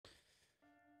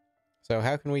So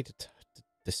how can we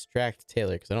distract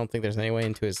Taylor? Because I don't think there's any way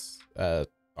into his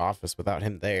office without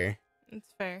him there.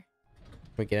 It's fair.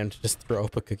 We get him to just throw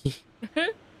up a cookie.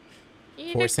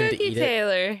 Eat Force a him cookie, to eat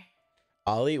Taylor. it.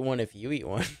 I'll eat one if you eat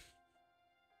one.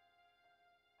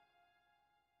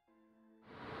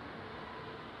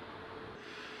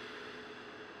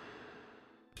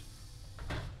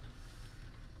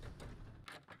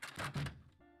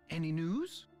 Any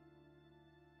news?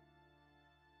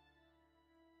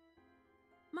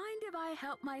 Mind if I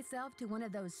help myself to one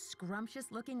of those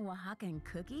scrumptious-looking Oaxacan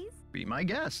cookies? Be my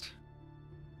guest.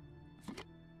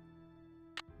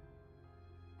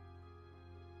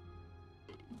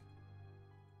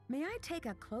 May I take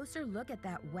a closer look at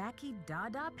that wacky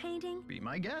Dada painting? Be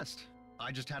my guest.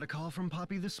 I just had a call from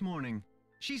Poppy this morning.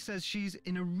 She says she's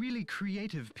in a really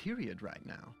creative period right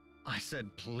now. I said,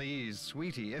 please,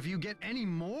 sweetie, if you get any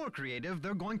more creative,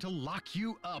 they're going to lock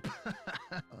you up.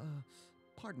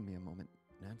 Pardon me a moment,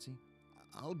 Nancy.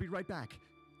 I'll be right back.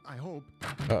 I hope.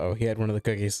 Uh-oh, he had one of the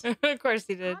cookies. Of course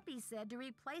he did. Poppy said to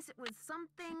replace it with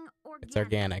something organic. It's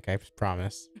organic, I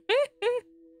promise.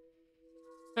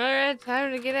 Alright,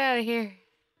 time to get out of here.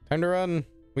 Time to run.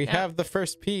 We Yeah. have the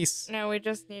first piece. Now we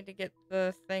just need to get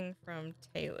the thing from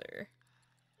Taylor.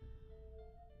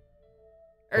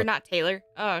 Or What? not Taylor.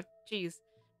 Oh, jeez.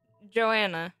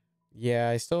 Joanna. Yeah,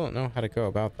 I still don't know how to go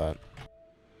about that.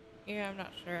 Yeah, I'm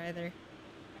not sure either.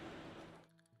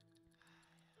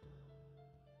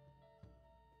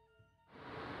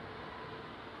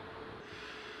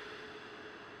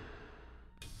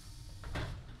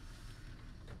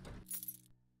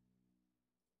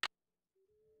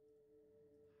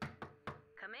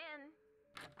 Come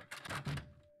in.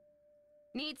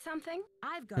 Need something?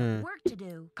 I've got work to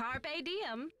do. Carpe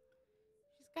diem.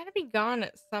 She's got to be gone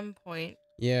at some point.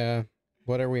 Yeah.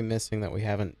 What are we missing that we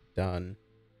haven't done?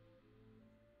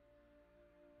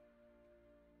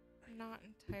 I'm not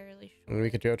entirely sure. We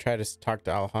could go try to talk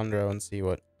to Alejandro and see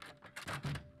what...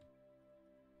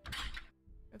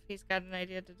 If he's got an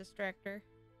idea to distract her.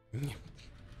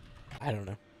 I don't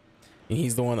know.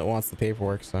 He's the one that wants the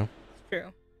paperwork, so... It's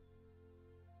true.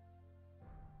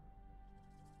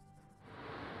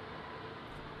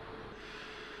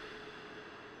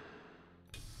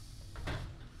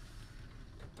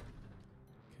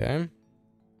 Okay.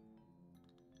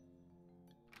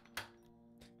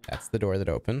 That's the door that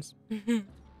opens.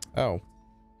 Oh,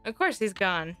 Of course he's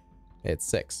gone. it's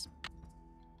 6.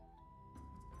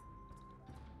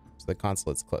 So the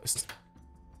consulate's closed.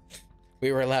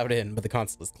 We were allowed in, but the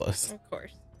consulate's closed. Of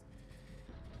course.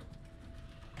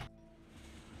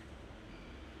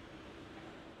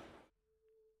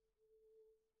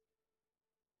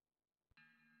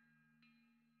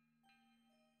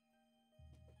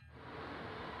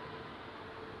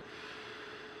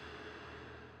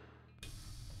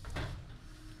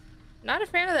 Not a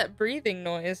fan of that breathing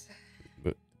noise.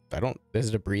 But I don't... Is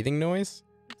it a breathing noise?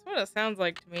 That's what it sounds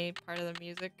like to me, part of the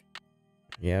music.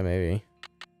 Yeah, maybe.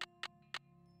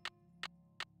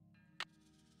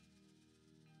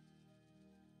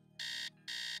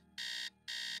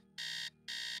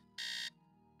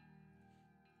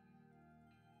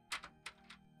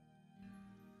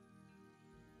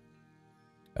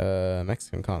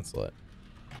 Mexican consulate.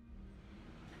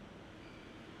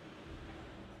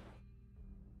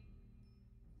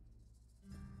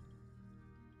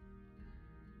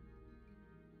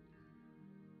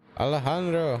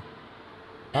 Alejandro!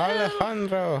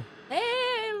 Alejandro!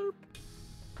 Help!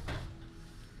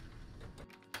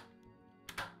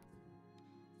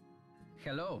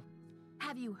 Hello.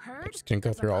 Have you heard? just gonna go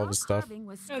The through all of his Gaulle stuff. carving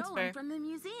was That's stolen fair. from the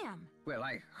museum. Well,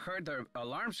 I heard the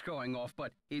alarms going off,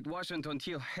 but it wasn't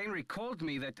until Henry called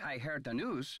me that I heard the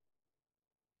news.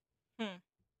 You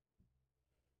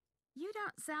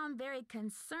don't sound very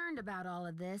concerned about all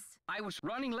of this. I was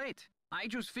running late. I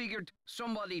just figured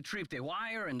somebody tripped a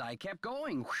wire and I kept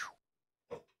going.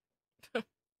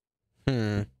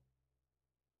 Hmm.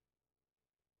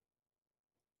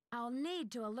 I'll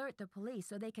need to alert the police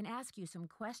so they can ask you some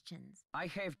questions. I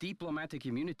have diplomatic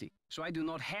immunity, so I do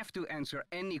not have to answer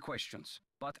any questions.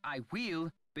 But I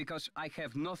will because I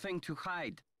have nothing to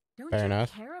hide. Don't Fair you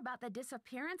enough. care about the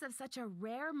disappearance of such a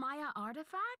rare Maya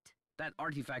artifact? That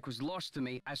artifact was lost to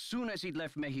me as soon as it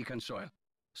left Mexican soil.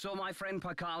 So my friend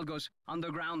Pacal goes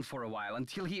underground for a while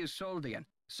until he is sold again.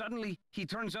 Suddenly, he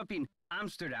turns up in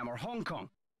Amsterdam or Hong Kong.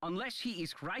 Unless he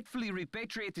is rightfully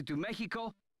repatriated to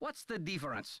Mexico, what's the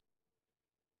difference?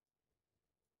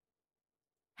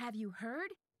 Have you heard?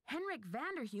 Henrik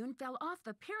Vanderheun fell off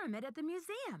the pyramid at the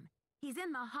museum. He's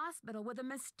in the hospital with a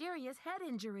mysterious head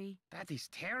injury. That is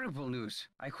terrible news.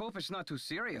 I hope it's not too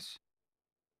serious.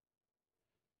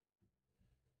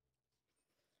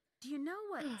 Do you know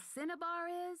what cinnabar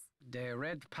is? The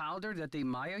red powder that the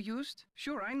Maya used?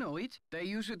 Sure, I know it. They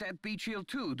use it at Beach Hill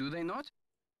too, do they not?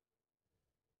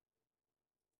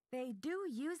 They do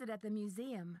use it at the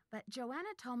museum, but Joanna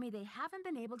told me they haven't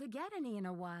been able to get any in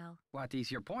a while. What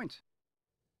is your point?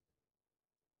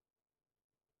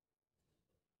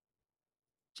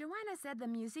 Joanna said the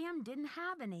museum didn't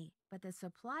have any, but the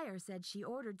supplier said she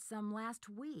ordered some last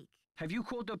week. Have you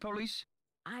called the police?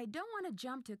 I don't want to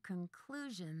jump to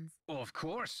conclusions. Of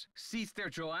course. Sister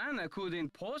Joanna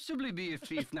couldn't possibly be a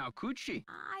thief now, could she?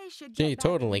 I should She get back to the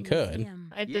totally could.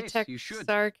 museum. I Yes, detect you should.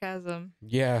 sarcasm.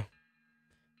 Yeah.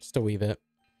 Just a wee bit.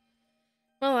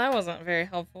 Well, that wasn't very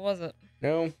helpful, was it?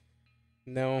 No.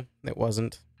 No, it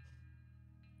wasn't.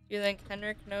 Do you think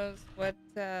Henrik knows what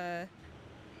Pakal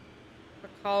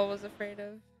was afraid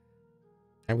of?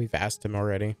 And we've asked him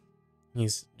already.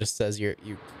 He's just says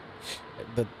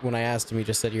when I asked him, he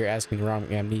just said you're asking the wrong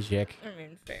amnesiac. I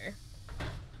mean, fair.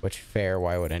 Which fair,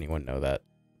 why would anyone know that?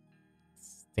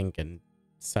 Thinking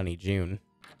sunny June.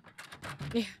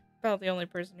 Yeah, about the only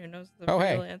person who knows the Oh,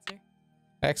 real hey. answer.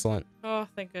 Excellent. Oh,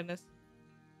 thank goodness.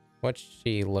 What's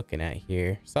she looking at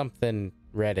here? Something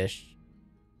reddish.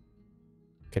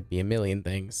 Could be a million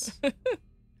things.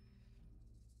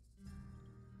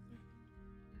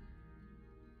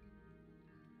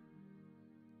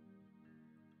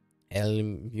 El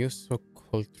Museo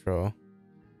Cultro.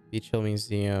 Beach Hill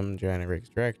Museum, Joanna Riggs,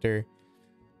 director.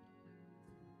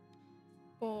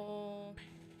 Full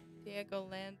Diego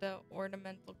Landa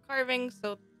ornamental carving.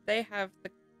 So they have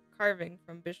the carving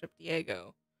from Bishop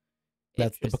Diego.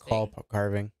 That's the Interesting. Bacall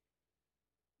carving.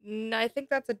 No, I think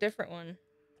that's a different one.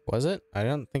 Was it? I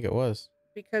don't think it was.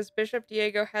 Because Bishop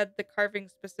Diego had the carving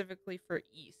specifically for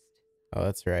East. Oh,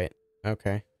 that's right.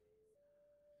 Okay.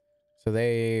 So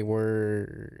they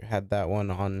had that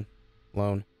one on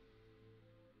loan.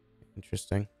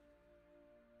 Interesting.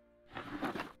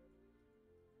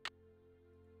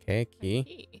 Okay, key.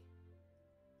 Key.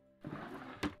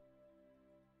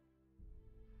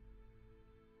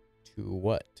 To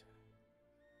what?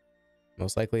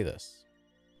 Most likely this.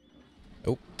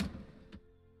 Oh.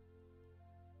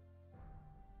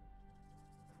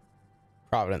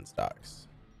 Providence Docks.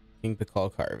 King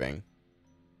Bacall carving.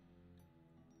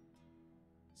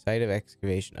 Site of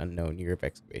excavation unknown. Year of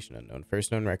excavation unknown.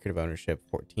 First known record of ownership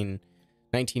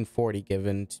 1940,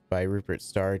 given by Rupert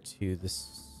Starr to the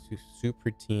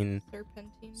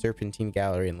Serpentine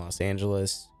Gallery in Los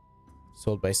Angeles.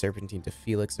 Sold by Serpentine to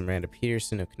Felix and Miranda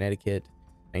Peterson of Connecticut.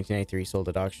 1993, sold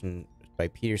at auction by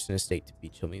Peterson Estate to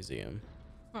Beach Hill Museum.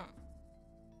 Huh.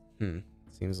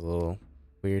 Seems a little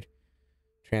weird.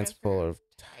 Transfer of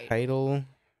title.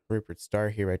 Rupert Starr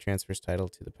hereby transfers title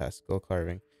to the Pascal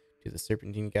carving to the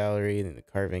Serpentine Gallery, and the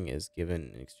carving is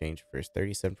given in exchange for his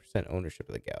 37% ownership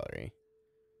of the gallery.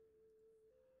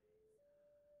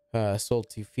 Sold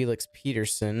to Felix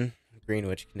Peterson,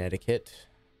 Greenwich, Connecticut.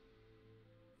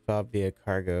 Fob via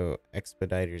Cargo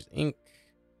Expeditors Inc.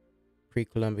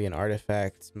 Pre-Columbian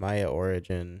Artifacts, Maya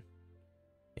Origin.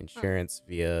 Insurance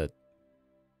via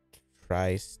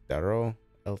Tristaro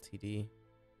Ltd.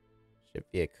 Ship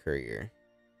via courier.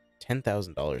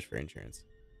 $10,000 for insurance.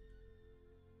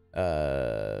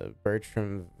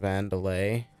 Bertram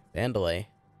Vandelay. Where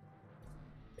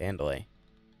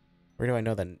do I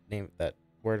know that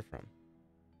word from?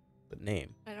 The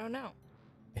name. I don't know.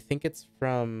 I think it's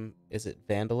from, is it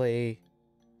Vandelay?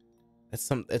 It's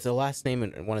a last name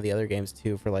in one of the other games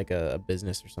too, for like a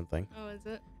business or something. Oh, is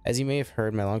it? As you may have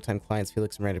heard, my longtime clients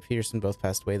Felix and Miranda Peterson both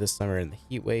passed away this summer in the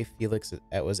heat wave. Felix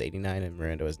was 89 and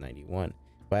Miranda was 91.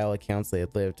 By all accounts, they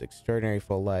had lived extraordinary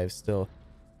full lives. Still,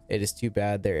 it is too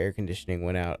bad their air conditioning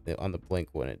went on the blink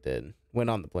when it did.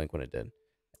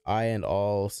 I and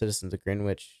all citizens of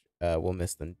Greenwich will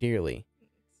miss them dearly.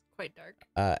 It's quite dark.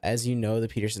 As you know, the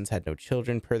Petersons had no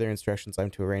children. Per their instructions,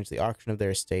 I'm to arrange the auction of their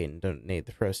estate and donate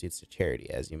the proceeds to charity.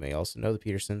 As you may also know, the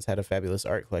Petersons had a fabulous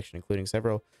art collection, including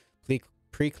several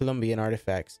pre-Columbian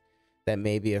artifacts that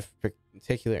may be of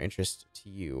particular interest to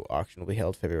you. Auction will be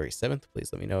held February 7th.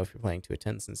 Please let me know if you're planning to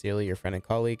attend. Sincerely, your friend and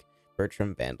colleague,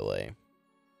 Bertram Vandelay.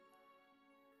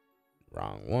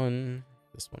 Wrong one.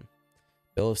 This one.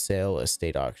 Bill of sale,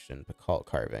 estate auction, Bacall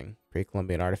carving,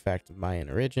 pre-Columbian artifact of Mayan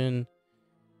origin.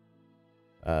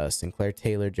 Sinclair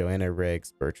Taylor, Joanna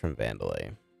Riggs, Bertram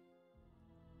Vandelay.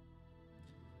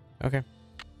 Okay. Is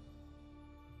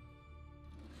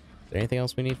there anything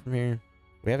else we need from here?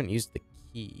 We haven't used the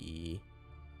key.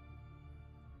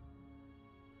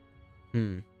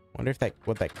 Wonder if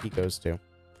what that key goes to.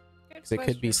 Because it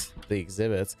could be the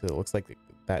exhibits, because it looks like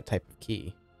that type of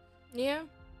key. Yeah.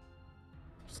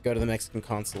 Just go to the Mexican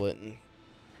consulate and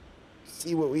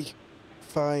see what we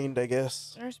find, I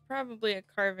guess. There's probably a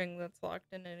carving that's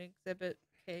locked in an exhibit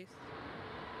case.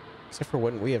 Except for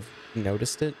wouldn't we have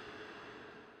noticed it?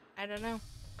 I don't know.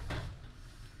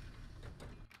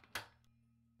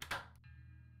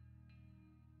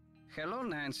 Hello,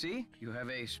 Nancy. You have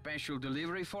a special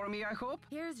delivery for me, I hope?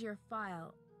 Here's your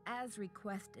file, as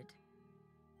requested.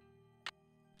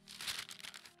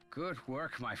 Good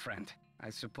work, my friend. I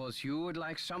suppose you would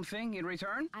like something in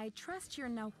return? I trust your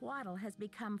Nahuatl has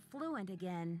become fluent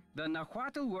again. The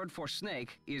Nahuatl word for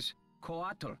snake is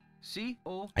coatl.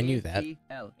 C-O-A-T-L. I knew that.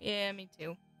 Yeah, me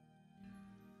too.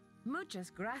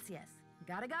 Muchas gracias.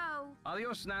 Gotta go.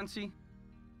 Adios, Nancy.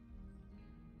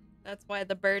 That's why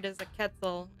the bird is a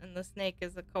quetzal and the snake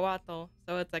is a coatl,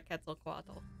 so it's a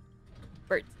quetzalcoatl.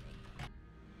 Bird snake.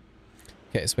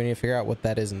 Okay, so we need to figure out what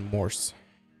that is in Morse.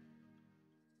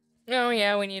 Oh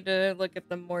yeah, we need to look at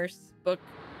the Morse book.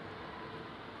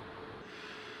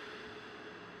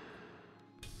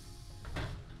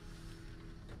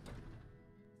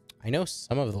 I know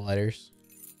some of the letters.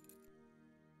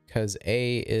 Because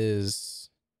A is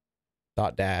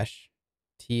dot dash.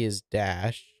 T is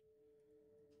dash.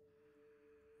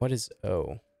 What is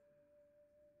O?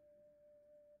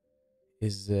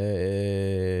 Is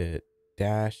it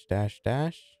dash dash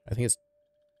dash? I think it's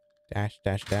dash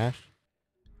dash dash.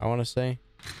 I want to say.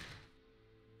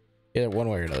 Yeah, one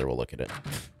way or another, we'll look at it.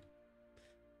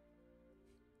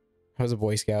 I was a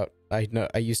Boy Scout. I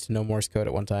used to know Morse code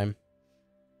at one time.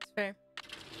 It's fair.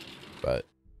 But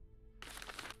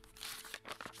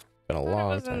it's been a I thought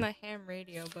long it was time. in the ham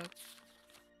radio book.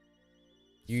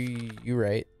 You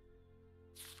right.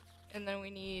 And then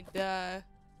we need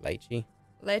Lychee.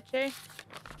 leche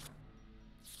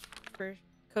for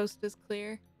coast is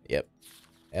clear. Yep.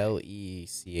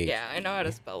 L-E-C-H. Yeah, I know how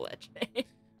to spell leche.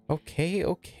 Okay,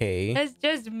 okay. It's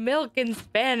just milk in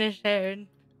Spanish, Aaron.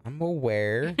 I'm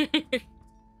aware.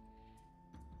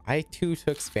 I too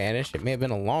took Spanish. It may have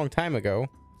been a long time ago.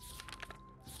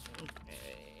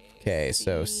 Okay,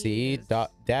 so C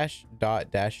dot dash dot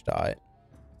dash dot.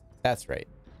 That's right.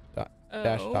 Dot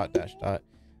dash dot dash dot.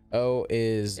 O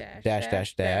is dash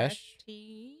dash dash.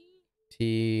 T.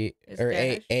 T is or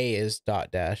dash. A is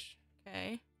dot dash.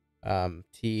 Okay.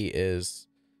 T is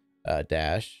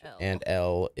dash L. and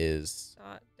L is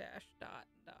Dot dash dot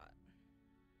dot.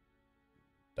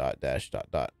 dot dash dot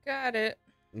dot. Got it.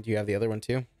 Do you have the other one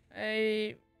too?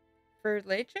 For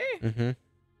leche? Mm-hmm.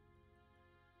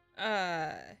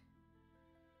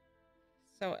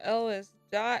 So L is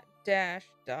dot dash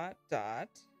dot dot.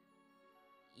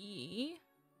 E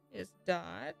is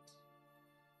dot.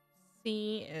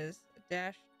 C is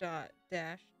dash dot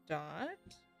dash dot.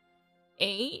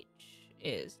 H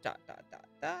is dot dot dot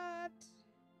dot.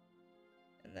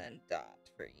 And then dot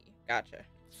for E. Gotcha.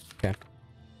 Okay.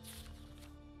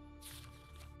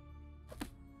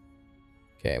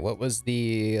 Okay, what was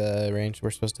the range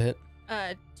we're supposed to hit?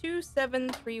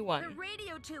 2731. The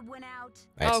radio tube went out.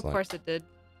 Oh, Excellent. of course it did.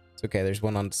 It's okay, there's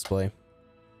one on display.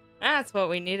 That's what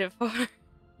we need it for.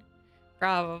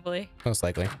 Probably. Most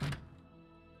likely.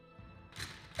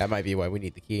 That might be why we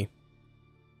need the key.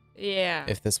 Yeah.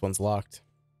 If this one's locked.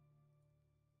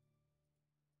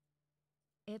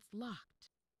 It's locked.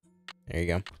 There you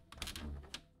go.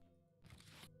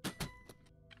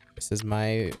 This is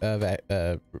my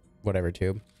whatever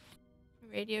tube.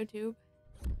 Radio tube.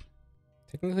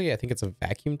 Technically, I think it's a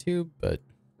vacuum tube, but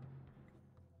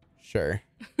sure.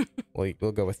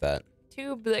 we'll go with that.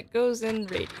 Tube that goes in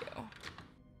radio.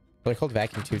 They're called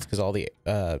vacuum tubes because all the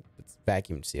it's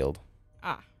vacuum sealed.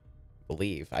 Ah.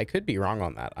 Believe. I could be wrong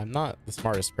on that. I'm not the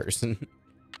smartest person.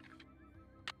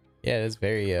 Yeah, it is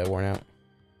very worn out.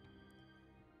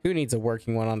 Who needs a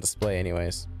working one on display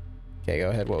anyways? Okay, go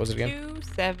ahead. What was it again?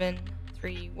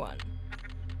 2731.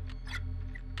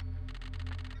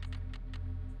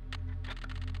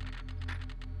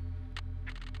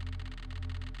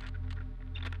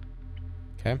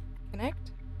 Okay.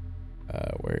 Connect.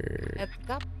 Where? At the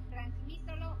top.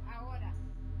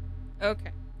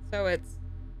 Okay. So it's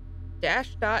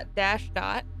dash dot dash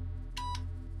dot.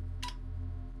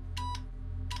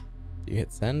 Do you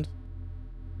hit send?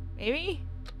 Maybe?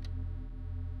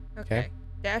 Okay. Okay.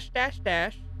 Dash dash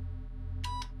dash.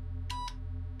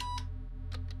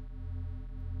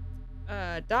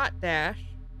 Dot dash.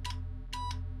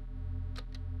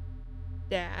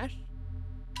 Dash.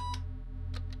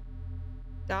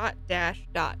 Dot dash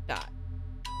dot dot.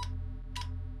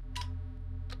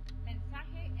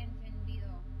 Mensaje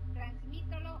encendido.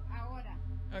 Transmítalo ahora.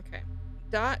 Okay.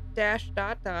 Dot dash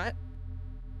dot dot.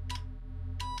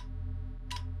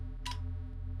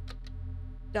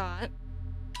 Dot.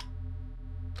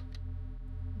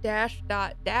 Dash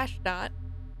dot dash dot.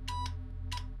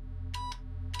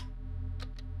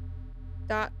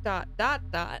 dot dot dot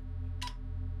dot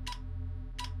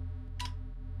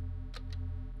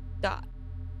dot.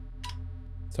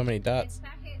 So many dots.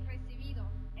 Mensaje recibido.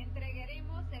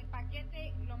 Entregaremos el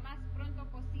paquete lo más pronto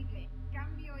posible.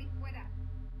 Cambio y fuera.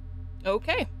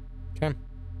 Okay. Okay.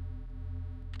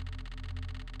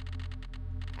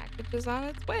 Package is on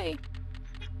its way.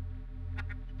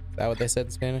 Is that what they said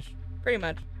in Spanish? Pretty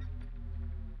much.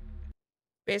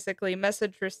 Basically,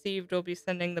 message received, will be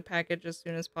sending the package as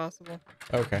soon as possible.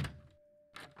 Okay.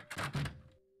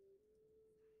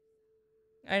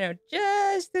 I know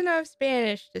just enough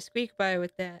Spanish to squeak by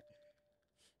with that.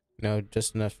 No,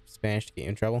 just enough Spanish to get you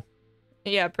in trouble.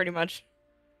 Yeah, pretty much.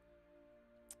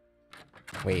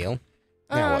 Well,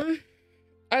 now what?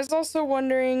 I was also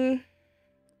wondering,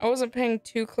 I wasn't paying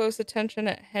too close attention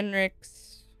at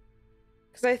Henrik's,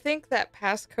 because I think that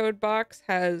passcode box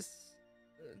has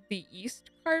the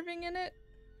East carving in it,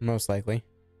 Most likely.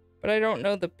 but I don't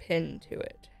know the pin to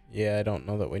it. Yeah, I don't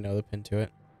know that we know the pin to it.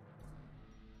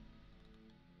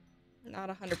 Not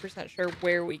 100% sure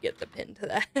where we get the pin to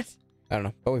that. I don't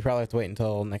know, but we probably have to wait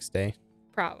until next day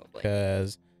Probably.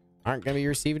 because aren't going to be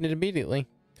receiving it immediately.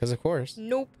 Because of course.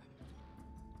 Nope.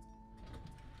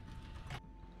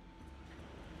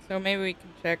 So maybe we can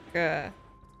check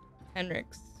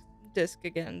Henrik's disc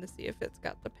again to see if it's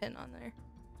got the pin on there.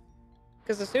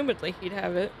 Because assumedly he'd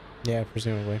have it. Yeah,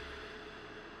 presumably.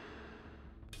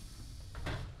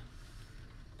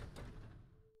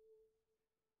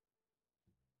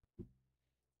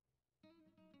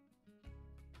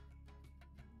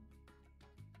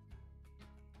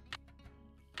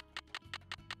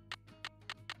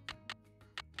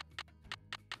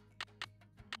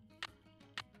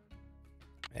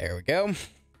 There we go.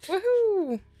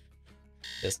 Woohoo!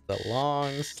 Just a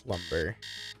long slumber.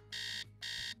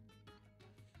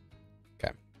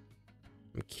 Okay.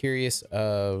 I'm curious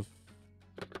of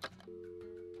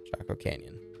Chaco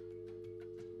Canyon.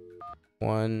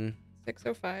 1.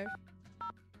 605.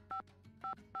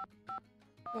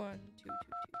 1, 2, 2,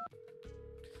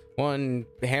 1.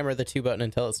 Hammer the 2 button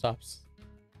until it stops.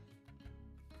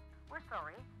 We're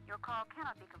sorry. Your call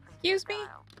cannot be completed. Excuse me?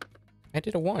 I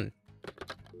did a 1.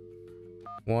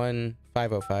 1,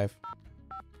 505.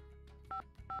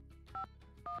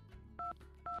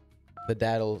 The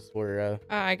daddles were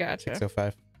I gotcha.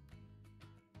 605.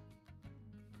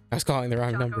 I was calling the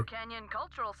wrong Chaco number. Canyon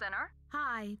Cultural Center.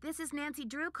 Hi, this is Nancy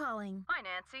Drew calling. Hi,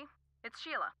 Nancy. It's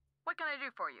Sheila. What can I do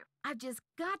for you? I've just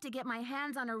got to get my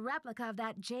hands on a replica of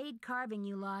that jade carving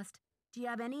you lost. Do you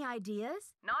have any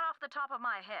ideas? Not off the top of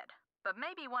my head, but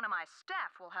maybe one of my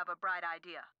staff will have a bright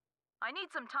idea. I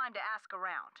need some time to ask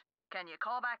around. Can you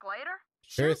call back later?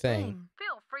 Sure thing.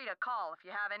 Feel free to call if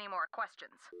you have any more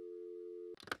questions.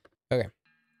 Okay.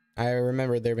 I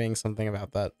remember there being something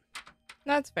about that.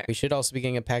 That's fair. We should also be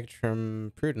getting a package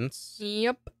from Prudence.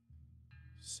 Yep.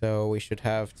 So we should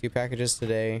have 2 packages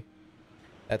today.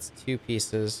 That's 2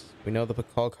 pieces. We know the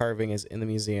Pakal carving is in the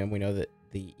museum. We know that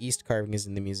the East carving is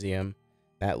in the museum.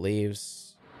 That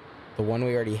leaves the one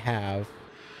we already have.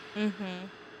 Mm-hmm.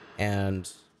 And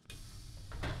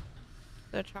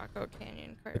The Chaco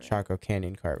Canyon the carving. Chaco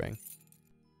Canyon carving.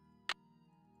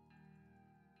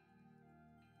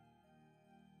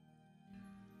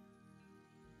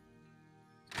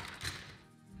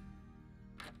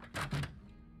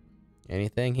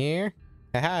 Anything here?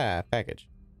 Haha, package.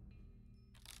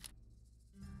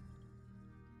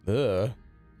 Ugh.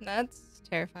 That's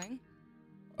terrifying.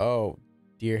 Oh,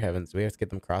 dear heavens. Do we have to get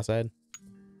them cross-eyed?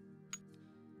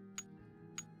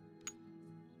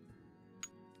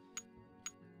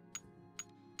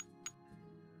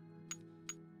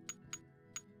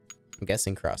 I'm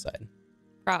guessing cross-eyed.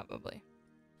 Probably.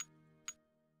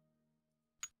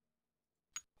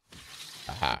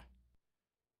 Aha.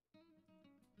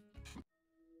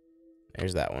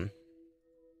 There's that one.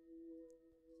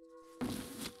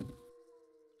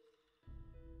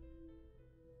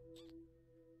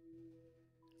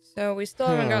 So we still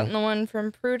haven't gotten the one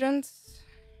from Prudence.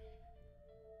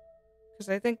 Because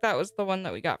I think that was the one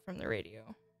that we got from the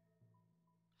radio.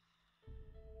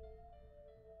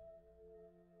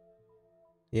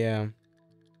 Yeah.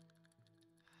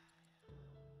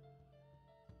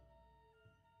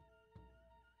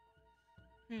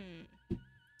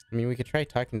 I mean, we could try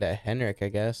talking to Henrik, I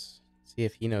guess. See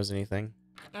if he knows anything.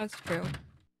 That's true.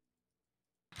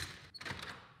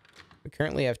 We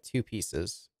currently have 2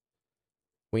 pieces.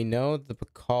 We know the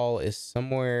Pakal is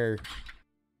somewhere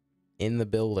in the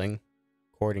building,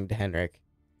 according to Henrik.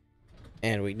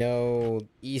 And we know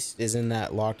East is in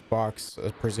that locked box,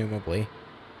 presumably.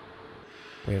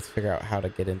 We have to figure out how to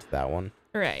get into that one.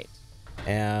 Right.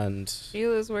 And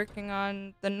Sheila's working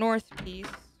on the north piece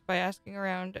by asking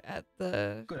around at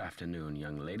the Good afternoon,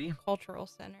 young lady. cultural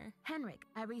center. Henrik,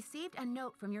 I received a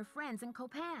note from your friends in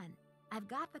Copan. I've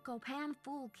got the Copan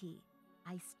Fool key.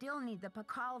 I still need the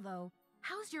Pakal, though.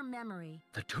 How's your memory?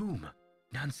 The tomb.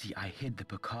 Nancy, I hid the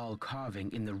Pakal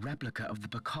carving in the replica of the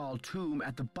Pakal tomb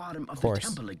at the bottom of the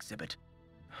temple exhibit.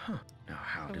 Huh. Now,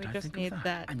 how So did we I just think need of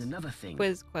that And another thing.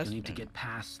 quiz You question. need to get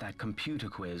past that computer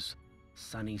quiz.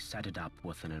 Sonny set it up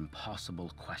with an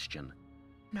impossible question.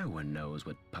 No one knows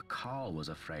what Pakal was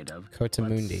afraid of,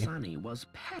 Cotamundi. but Sonny was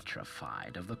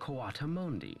petrified of the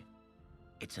Coatamundi.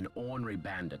 It's an ornery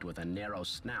bandit with a narrow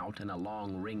snout and a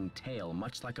long ringed tail,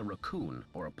 much like a raccoon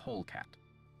or a polecat.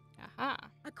 Aha.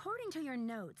 According to your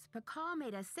notes, Pakal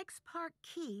made a 6-part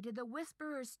key to the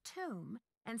Whisperer's tomb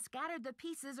and scattered the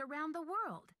pieces around the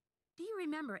world. Do you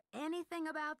remember anything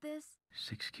about this?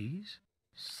 6 keys?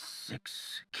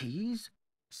 6 keys?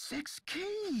 6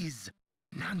 keys!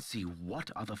 Nancy, what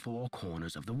are the 4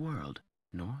 corners of the world?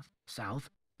 North, south,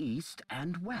 east,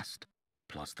 and west.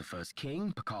 Plus the first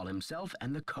king, Pakal himself,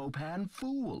 and the Copan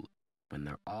Fool. When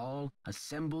they're all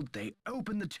assembled, they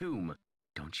open the tomb.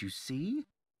 Don't you see?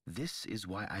 This is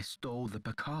why I stole the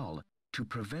Pakal, to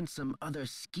prevent some other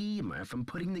schemer from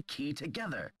putting the key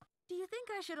together. Do you think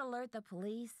I should alert the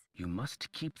police? You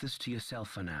must keep this to yourself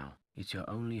for now. It's your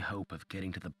only hope of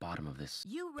getting to the bottom of this.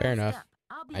 You rest Fair enough. up.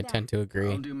 I'll be I back. tend to agree.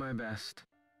 I'll do my best.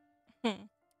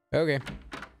 Okay.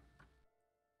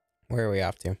 Where are we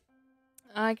off to?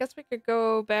 I guess we could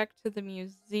go back to the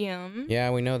museum.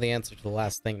 Yeah, we know the answer to the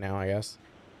last thing now, I guess.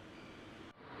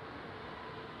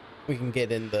 We can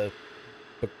get in the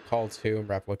call to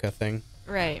replica thing.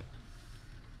 Right.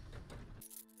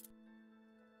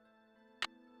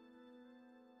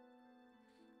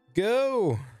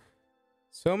 Go!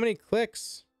 So many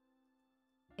clicks.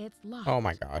 It's locked. Oh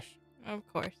my gosh. Of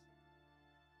course.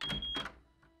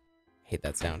 Hate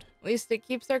that sound. At least it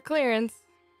keeps our clearance.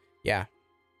 Yeah,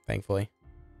 thankfully.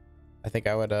 I think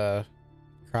I would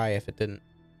cry if it didn't.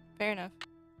 Fair enough.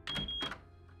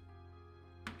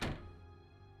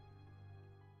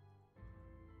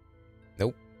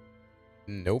 Nope.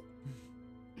 Nope.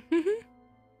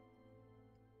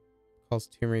 Calls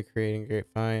tomb recreating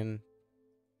grapevine.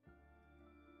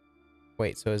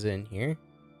 Wait, so is it in here?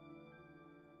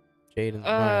 Jade and the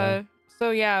Maya. So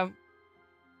yeah,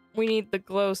 we need the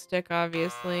glow stick,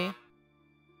 obviously. You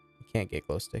can't get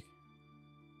glow stick.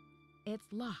 It's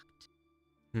locked.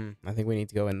 I think we need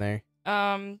to go in there.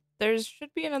 There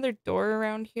should be another door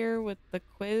around here with the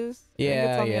quiz. I think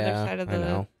Yeah, it's on the yeah, other side of I the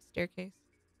know. staircase.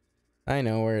 I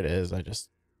know where it is. I just...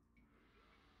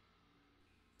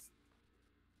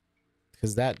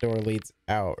 Because that door leads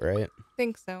out, right?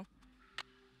 Think so.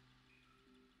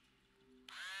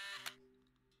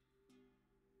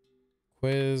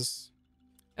 Quiz.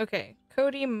 Okay,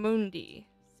 Cody Mundi.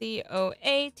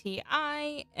 COATIMUNDI.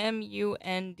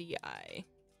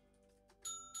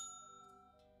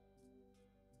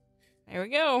 There we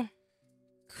go.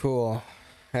 Cool.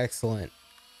 Excellent.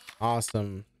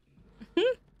 Awesome.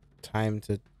 Time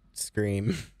to scream.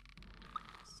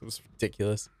 This was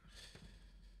ridiculous.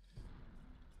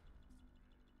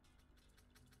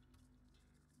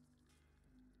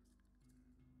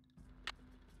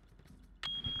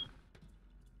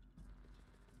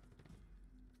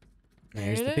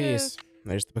 There's There the it piece. is.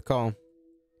 There's the Pakal.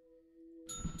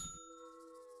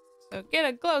 So get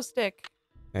a glow stick.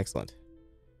 Excellent.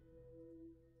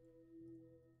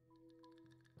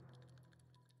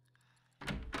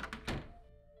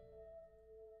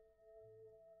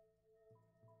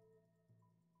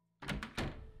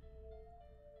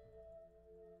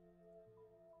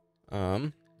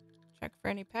 Check for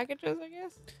any packages, I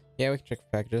guess. Yeah, we can check for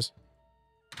packages.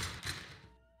 Because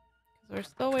we're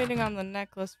still waiting on the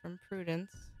necklace from Prudence.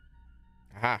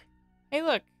 Aha. Hey,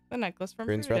 look, the necklace from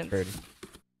Prudence Prudence. Rutherford.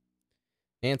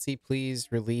 Nancy, please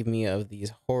relieve me of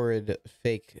these horrid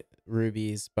fake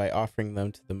rubies by offering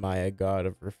them to the Maya god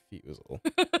of refusal.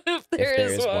 If If there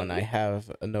is one, one. I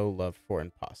have no love for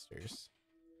imposters.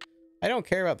 I don't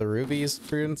care about the rubies,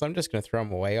 Prudence. I'm just going to throw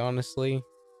them away, honestly.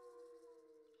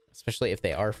 Especially if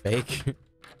they are fake.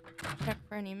 Check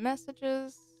for any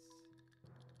messages.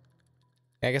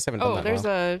 Yeah, I guess I haven't done Oh, that there's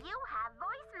well. You have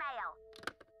voicemail.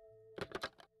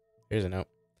 Here's a note.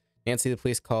 Nancy, the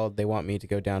police called. They want me to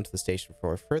go down to the station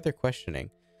for further questioning.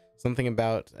 Something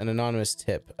about an anonymous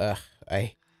tip. Ugh,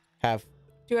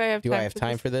 Do I have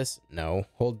time for this? No.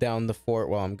 Hold down the fort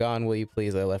while I'm gone, will you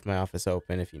please? I left my office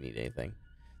open if you need anything.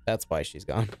 That's why she's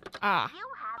gone. Ah. You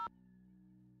have.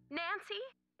 Nancy,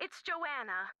 it's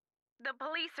Joanna. The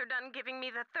police are done giving me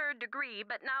the 3rd degree,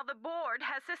 but now the board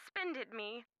has suspended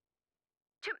me.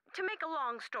 to make a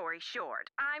long story short,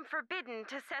 I'm forbidden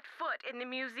to set foot in the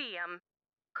museum.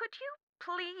 Could you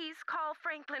please call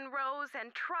Franklin Rose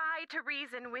and try to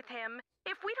reason with him?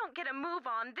 If we don't get a move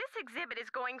on, this exhibit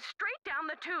is going straight down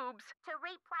the tubes. To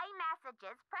replay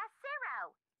messages, press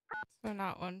 0. So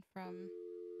not one from...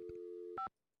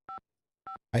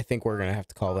 I think we're gonna have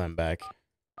to call them back.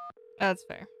 That's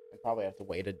fair. I probably have to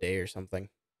wait a day or something.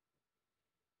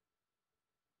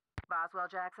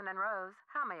 Boswell, Jackson, and Rose,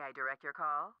 how may I direct your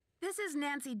call? This is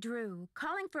Nancy Drew,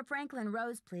 calling for Franklin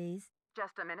Rose, please.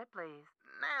 Just a minute, please.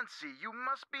 Nancy, you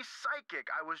must be psychic.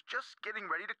 I was just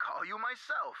getting ready to call you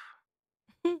myself.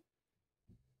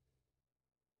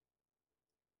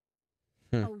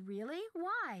 Oh, really?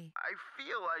 Why? I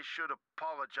feel I should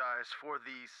apologize for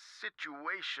the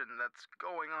situation that's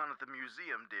going on at the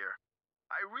museum, dear.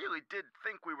 I really did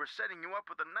think we were setting you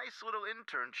up with a nice little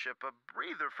internship, a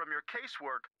breather from your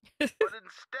casework. But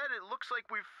instead, it looks like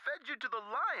we've fed you to the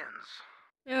lions.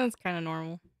 Yeah, that's kind of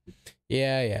normal.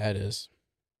 Yeah, it is.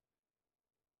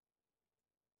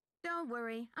 Don't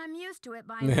worry, I'm used to it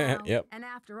by now. Yep. And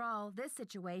after all, this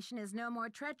situation is no more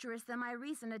treacherous than my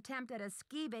recent attempt at a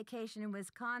ski vacation in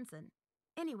Wisconsin.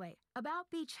 Anyway,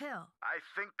 about Beach Hill. I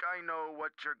think I know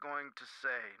what you're going to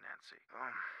say, Nancy.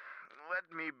 Let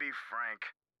me be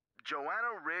frank.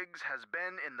 Joanna Riggs has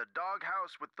been in the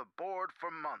doghouse with the board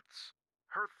for months.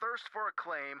 Her thirst for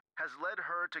acclaim has led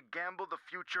her to gamble the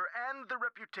future and the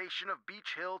reputation of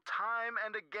Beach Hill time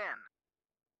and again.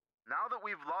 Now that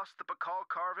we've lost the Pakal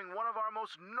carving, one of our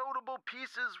most notable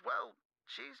pieces, well,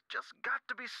 she's just got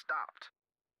to be stopped.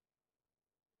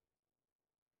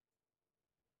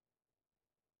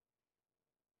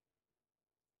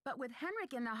 But with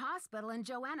Henrik in the hospital and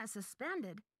Joanna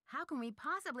suspended, how can we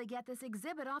possibly get this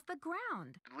exhibit off the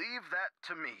ground? Leave that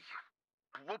to me.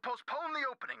 We'll postpone the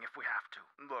opening if we have to.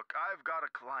 Look, I've got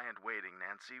a client waiting,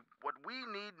 Nancy. What we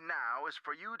need now is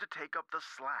for you to take up the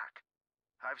slack.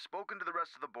 I've spoken to the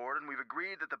rest of the board, and we've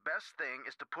agreed that the best thing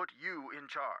is to put you in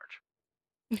charge.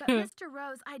 But Mr.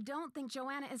 Rose, I don't think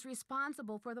Joanna is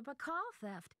responsible for the Pakal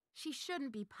theft. She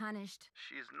shouldn't be punished.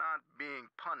 She's not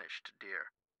being punished, dear.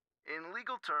 In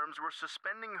legal terms, we're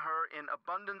suspending her in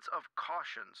abundance of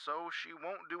caution, so she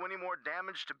won't do any more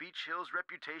damage to Beach Hill's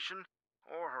reputation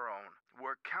or her own.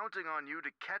 We're counting on you to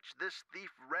catch this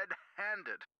thief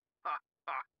red-handed. Ha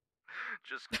ha.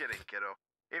 Just kidding, kiddo.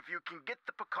 If you can get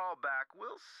the Pakal back,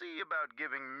 we'll see about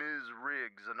giving Ms.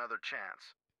 Riggs another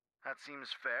chance. That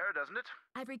seems fair, doesn't it?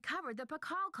 I've recovered the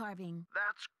Pakal carving.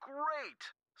 That's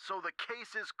great! So the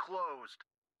case is closed.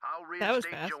 I'll That was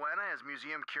reinstate fast. Joanna as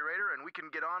museum curator, and we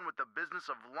can get on with the business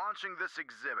of launching this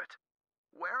exhibit.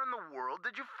 Where in the world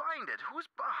did you find it? Who's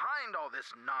behind all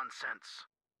this nonsense?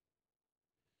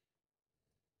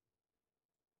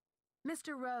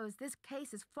 Mr. Rose, this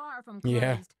case is far from closed.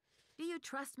 Yeah. Do you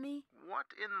trust me? What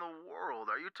in the world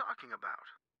are you talking about?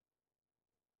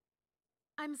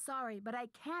 I'm sorry, but I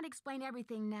can't explain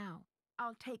everything now.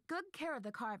 I'll take good care of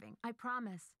the carving, I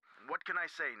promise. What can I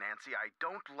say, Nancy? I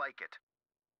don't like it.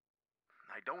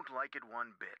 I don't like it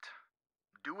one bit.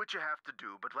 Do what you have to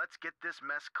do, but let's get this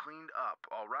mess cleaned up,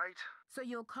 all right? So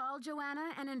you'll call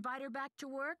Joanna and invite her back to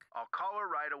work? I'll call her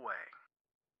right away.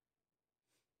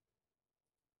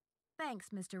 Thanks,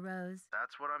 Mr. Rose.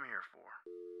 That's what I'm here for.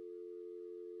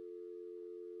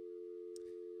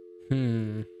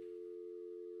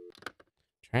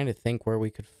 Trying to think where we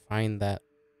could find that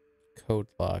code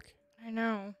lock. I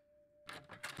know.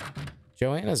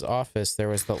 Joanna's office, there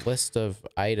was the list of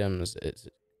items. Is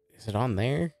it on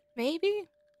there? Maybe?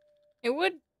 It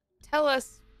would tell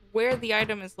us where the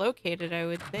item is located, I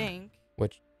would think.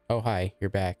 Oh, hi, you're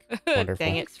back. Wonderful.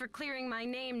 Dang it. Thanks for clearing my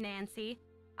name, Nancy.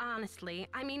 Honestly,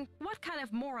 I mean, what kind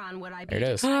of moron would I be There it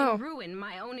to is. try and ruin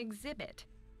my own exhibit?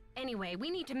 Anyway, we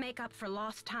need to make up for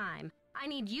lost time. I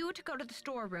need you to go to the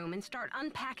storeroom and start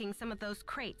unpacking some of those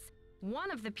crates. One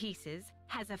of the pieces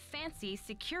has a fancy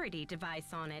security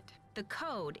device on it. The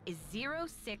code is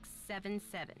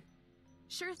 0677.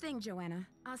 Sure thing, Joanna.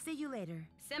 I'll see you later.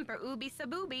 Semper Ubi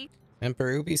Sabubi.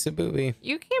 Emperor Ubi Sabubi.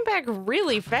 You came back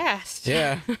really fast.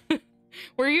 Yeah.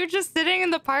 Were you just sitting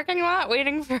in the parking lot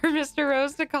waiting for Mr.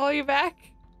 Rose to call you back?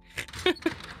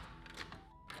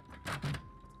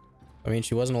 I mean,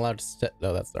 she wasn't allowed to set...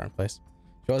 Oh, that's the wrong place.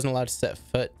 She wasn't allowed to set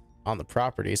foot on the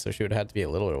property, so she would have had to be a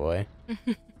little bit away.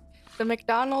 The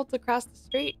McDonald's across the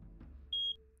street.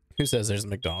 Who says there's a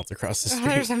McDonald's across the street?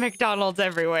 There's a McDonald's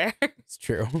everywhere. It's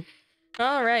true.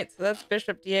 All right, so that's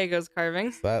Bishop Diego's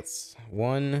carvings. So that's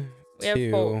 1, We have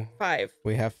 2... 5.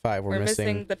 We have 5. We're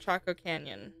missing the Chaco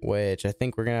Canyon. which I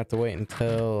think we're gonna have to wait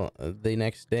until the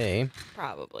next day.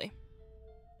 Probably.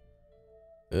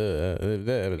 You're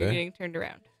You're getting turned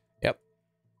around. Yep.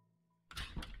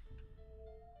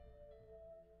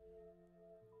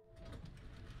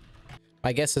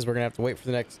 My guess is we're gonna have to wait for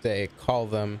the next day, call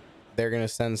them, they're gonna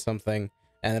send something,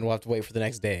 and then we'll have to wait for the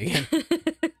next day again.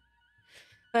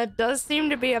 That does seem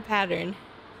to be a pattern.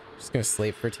 Just gonna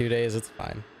sleep for 2 days, it's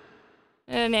fine.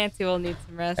 And Nancy will need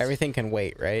some rest. Everything can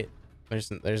wait, right?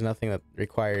 There's nothing that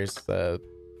requires the...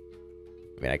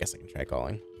 I mean, I guess I can try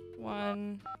calling.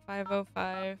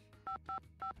 1505.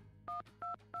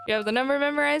 Do you have the number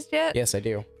memorized yet? Yes, I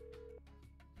do.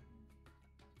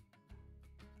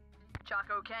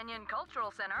 Chaco Canyon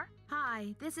Cultural Center.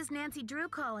 Hi, this is Nancy Drew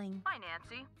calling. Hi,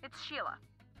 Nancy. It's Sheila.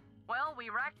 Well, we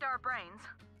racked our brains.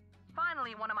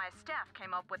 Finally, one of my staff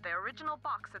came up with the original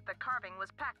box that the carving was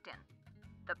packed in.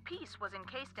 The piece was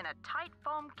encased in a tight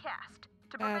foam cast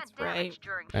to prevent damage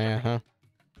during shipping.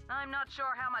 I'm not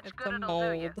sure how much good it'll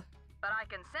do you, but I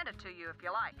can send it to you if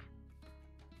you like.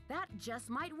 That just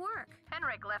might work.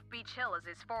 Henrik left Beach Hill as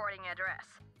his forwarding address,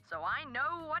 so I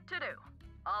know what to do.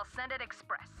 I'll send it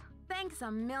express. Thanks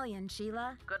a million,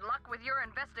 Sheila. Good luck with your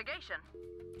investigation.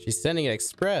 She's sending it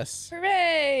express.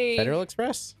 Hooray! Federal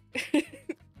Express?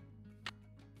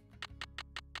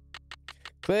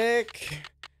 Click!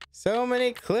 So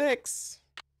many clicks!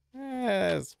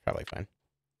 That's probably fine.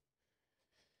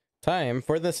 Time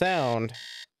for the sound.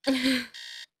 That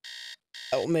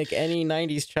will make any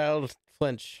 90s child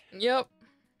flinch. Yep.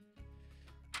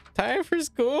 Time for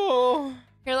school!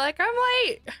 You're like, I'm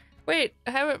late! Wait,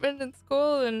 I haven't been in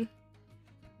school in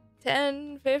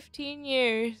 10, 15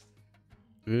 years.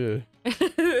 Ugh.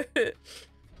 It's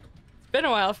been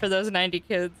a while for those 90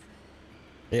 kids.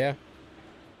 Yeah.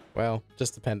 Well,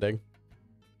 just depending.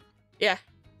 Yeah,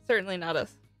 certainly not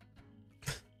us.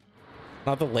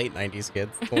 Not the late 90s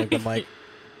kids. It's only been like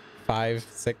 5,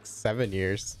 6, 7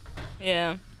 years.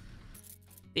 Yeah.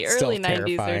 The Still early 90s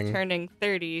terrifying. are turning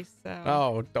 30, so...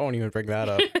 Oh, don't even bring that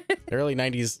up. The early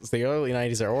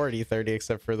 90s are already 30,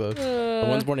 except for the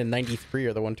ones born in 93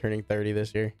 are the one turning 30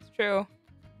 this year. It's true.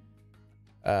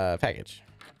 Package.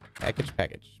 Package.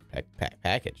 Package?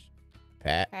 Package.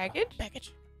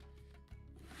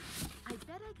 I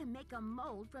bet I can make a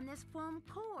mold from this foam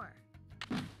core.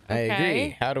 I agree.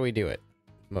 Okay. How do we do it?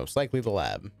 Most likely the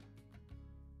lab.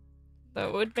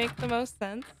 That would make the most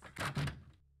sense.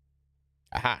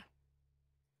 Aha.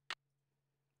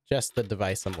 Just the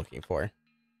device I'm looking for.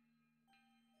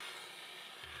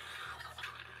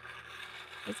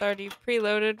 It's already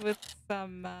preloaded with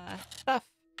some stuff.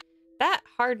 That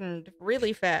hardened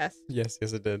really fast. Yes,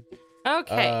 it did.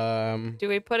 Okay. Do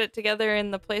we put it together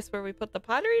in the place where we put the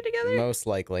pottery together? Most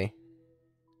likely.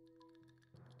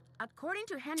 According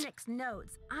to Henrik's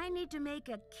notes, I need to make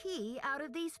a key out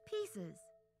of these pieces.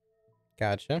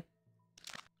 Gotcha.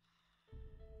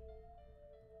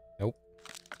 Nope.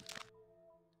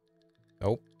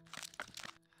 Nope.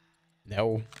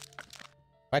 No.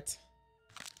 What?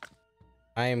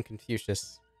 I am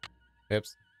Confucius. Oops.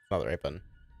 It's not the right button.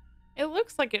 It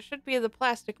looks like it should be the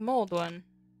plastic mold one.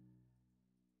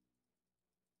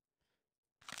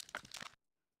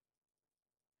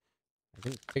 I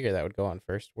didn't figure that would go on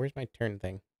first. Where's my turn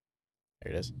thing?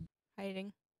 There it is.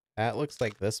 Hiding. That looks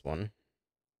like this one.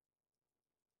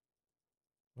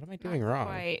 What am I doing wrong?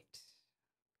 Quite.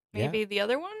 Yeah. Maybe the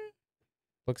other one?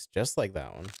 Looks just like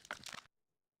that one.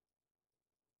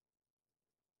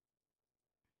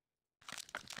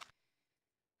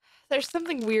 There's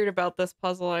something weird about this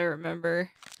puzzle, I remember.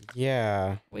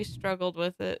 Yeah. We struggled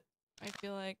with it, I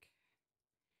feel like.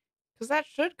 Because that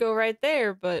should go right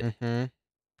there, but... Mm-hmm.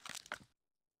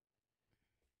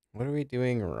 What are we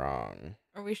doing wrong?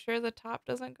 Are we sure the top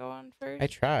doesn't go on first? I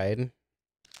tried.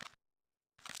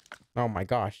 Oh my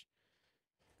gosh.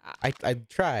 I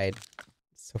tried.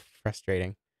 It's so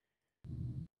frustrating.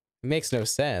 It makes no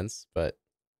sense, but...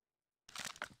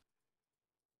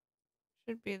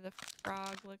 Should be the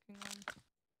frog-looking one. What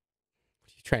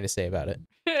are you trying to say about it?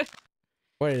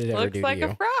 What did it ever Looks do like to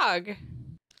you? a frog.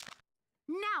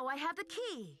 Now I have the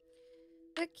key.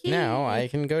 The key. Now I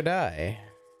can go die.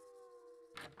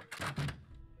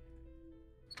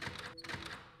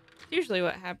 Usually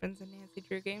what happens in Nancy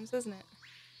Drew games, isn't it?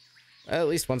 At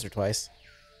least once or twice.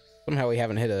 Somehow we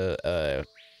haven't hit a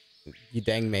you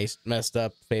dang messed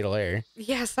up fatal error.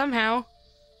 Yeah, somehow.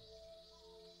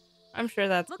 I'm sure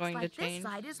that's Looks going like to change.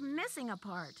 this side is missing a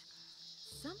part.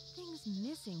 Something's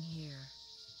missing here.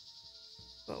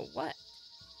 But what?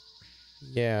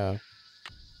 Yeah.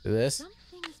 This?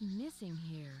 Something's missing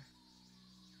here.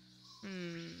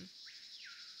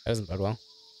 That doesn't bode well.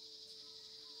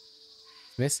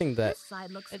 It's missing that. This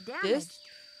side looks Disc? damaged.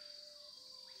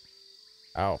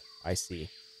 Oh, I see.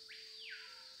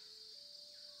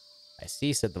 I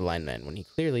see, said the lineman when he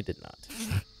clearly did not.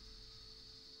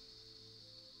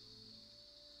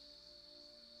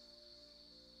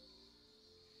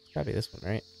 Probably this one,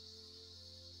 right?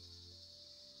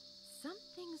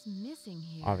 Something's missing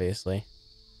here. Obviously.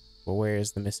 But where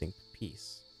is the missing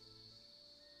piece?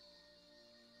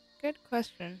 Good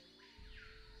question.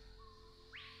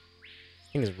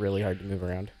 This thing is really hard to move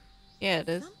around. Yeah, it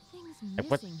is. Something's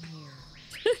What? missing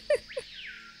here.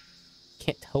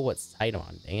 Can't tell what side I'm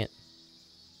on, dang it.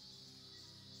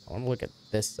 I want to look at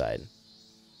this side.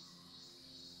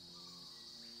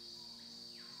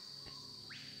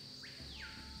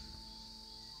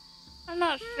 I'm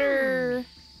not sure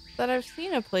that I've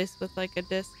seen a place with like a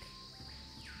disc.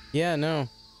 Yeah, no.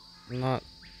 Not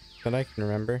that I can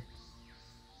remember.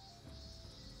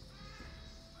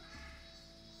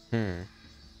 Did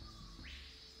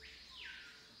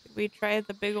we try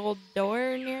the big old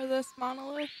door near this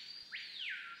monolith?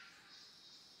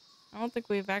 I don't think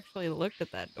we've actually looked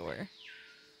at that door.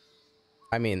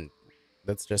 I mean,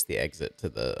 that's just the exit to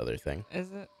the other thing.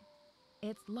 Is it?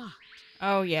 It's locked.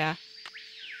 Oh, yeah.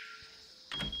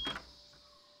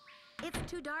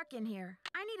 It's too dark in here.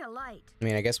 I need a light. I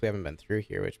mean, I guess we haven't been through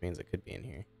here, which means it could be in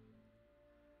here.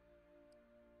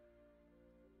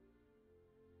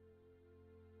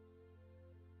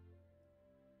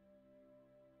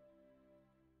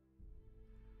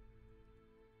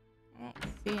 I don't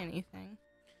see anything.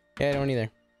 Yeah, I don't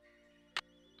either.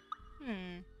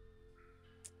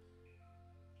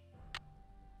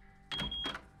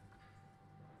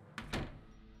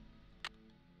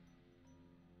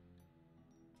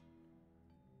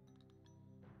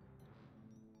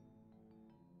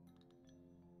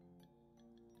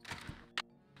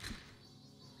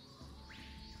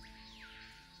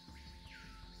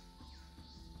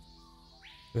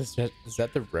 Is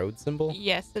that the road symbol?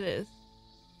 Yes, it is.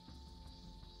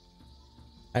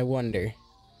 I wonder.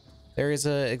 There is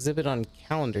a exhibit on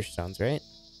calendar stones, right?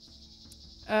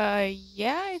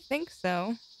 Yeah, I think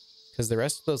so. Because the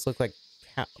rest of those look like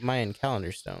Mayan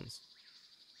calendar stones.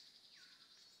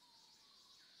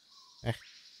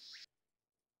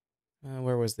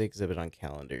 Where was the exhibit on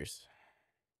calendars?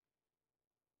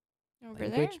 Over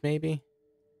Language, there? maybe?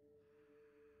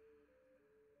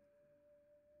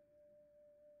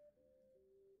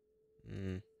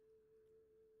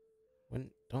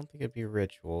 Don't think it'd be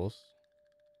rituals.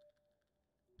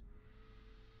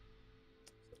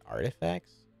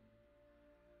 Artifacts?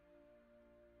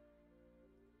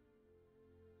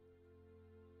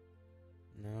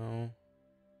 No.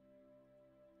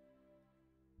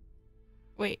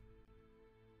 Wait.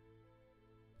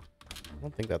 I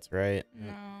don't think that's right.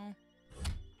 No. I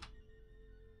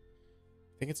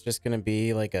think it's just gonna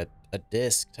be like a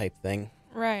disc type thing.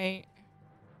 Right.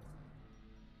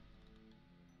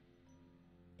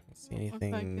 Don't see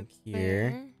anything like it's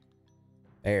here.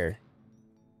 There.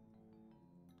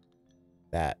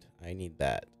 That. I need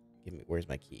that. Give me. Where's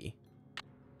my key?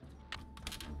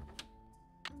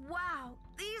 Wow,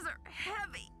 these are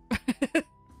heavy.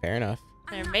 Fair enough.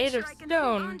 They're made of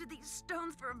stone. Onto these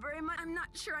stones for very much. I'm not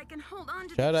sure I can hold on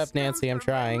to Shut these up, Nancy. I'm stones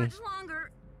for very trying. much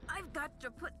longer. I've got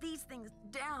to put these things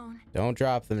down. Don't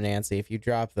drop them, Nancy. If you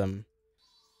drop them,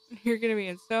 You're gonna be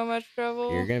in so much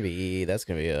trouble. you're gonna be. That's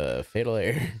gonna be a fatal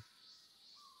error.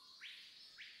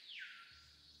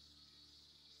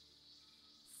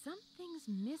 Something's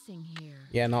missing here.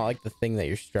 Yeah, not like the thing that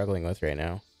you're struggling with right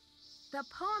now. The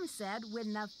poem said,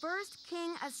 when the first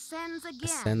king ascends again.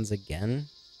 Ascends again?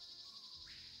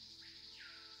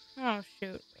 Oh,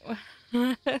 shoot.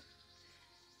 It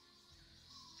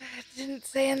didn't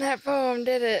say in that poem,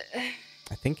 did it?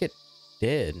 I think it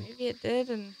did. Maybe it did,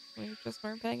 and we just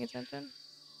weren't paying attention.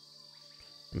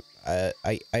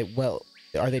 Well,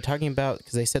 are they talking about,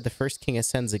 because they said the first king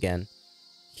ascends again.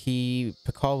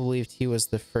 Pakal believed he was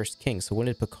the first king, so when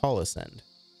did Pakal ascend?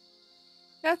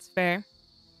 That's fair.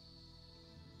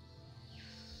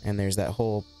 And there's that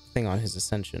whole thing on his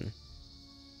ascension.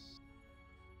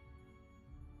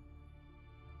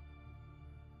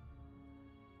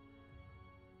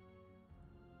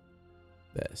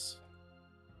 This.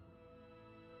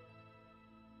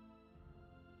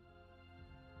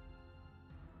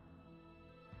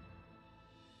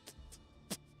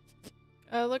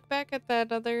 Look back at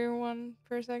that other one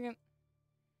for a second.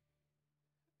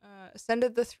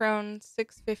 Ascended the throne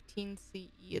 615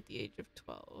 CE at the age of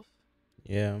 12.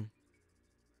 Yeah.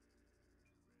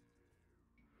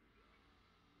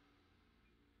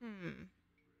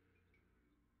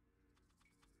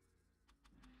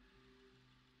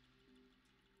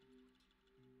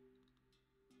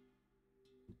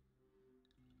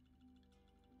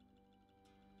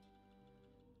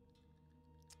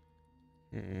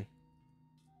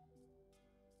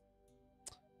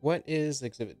 What is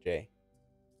Exhibit J?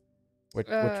 Which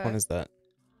one is that?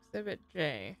 Exhibit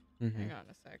J. Hang on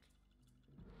a sec.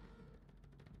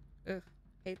 Ugh,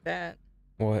 hate that.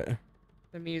 What?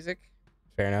 The music.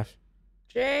 Fair enough.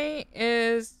 J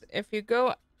is if you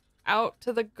go out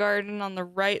to the garden on the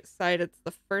right side, it's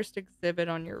the first exhibit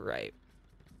on your right.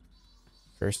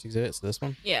 First exhibit, so this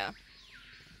one? Yeah.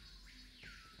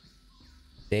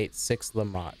 Date 6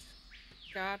 Lamont.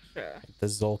 Gotcha. The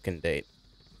Zolkin date.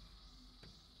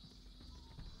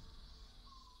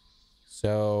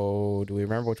 So, do we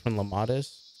remember which one Lamont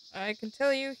is? I can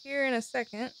tell you here in a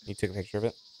second. You took a picture of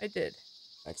it? I did.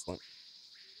 Excellent.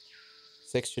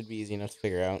 6 should be easy enough to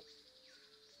figure out.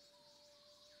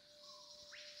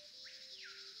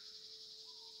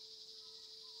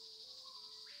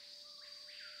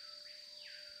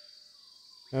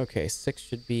 Okay, 6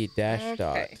 should be dash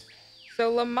dot.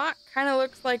 So Lamont kind of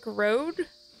looks like road,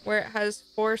 where it has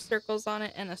 4 circles on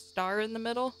it and a star in the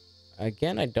middle.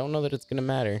 Again, I don't know that it's going to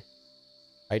matter.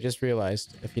 I just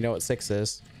realized, if you know what 6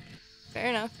 is. Fair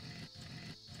enough.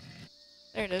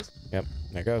 There it is. Yep,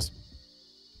 there it goes.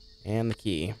 And the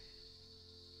key.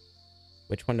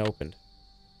 Which one opened?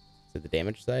 Is it the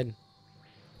damage side?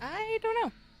 I don't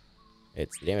know.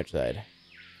 It's the damage side.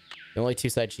 The only 2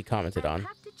 sides she commented on. I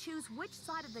have to choose which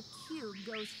side of the cube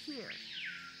goes here.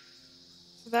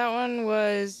 So that one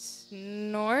was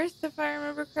north, if I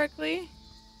remember correctly.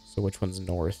 So which one's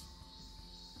north?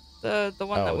 The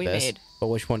one that we made. But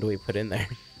which one do we put in there?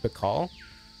 The call?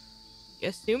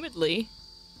 Assumedly.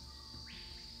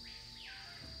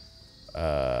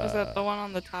 Was that the one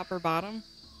on the top or bottom?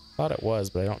 Thought it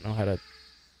was, but I don't know how to.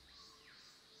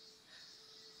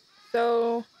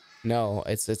 So. No,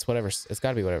 it's whatever. It's got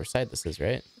to be whatever side this is,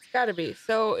 right? It's got to be.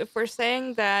 So if we're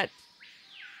saying that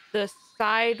the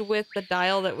side with the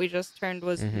dial that we just turned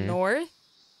was north,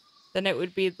 then it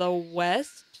would be the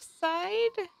west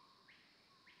side.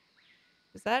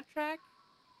 Does that track?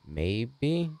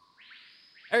 Maybe.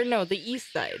 Or no, the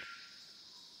east side.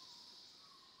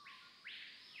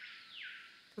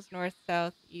 Because north,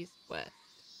 south, east, west.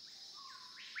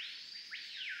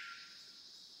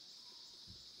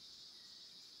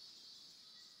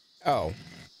 Oh.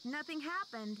 Nothing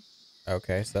happened.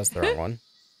 Okay, so that's the wrong one.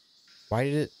 Why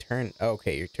did it turn? Oh,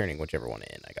 okay, you're turning whichever one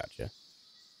in. I gotcha.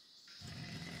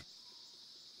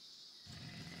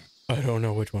 I don't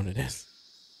know which one it is.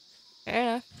 Fair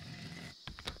enough.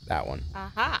 That one.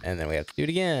 Aha. And then we have to do it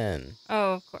again.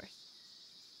 Oh, of course.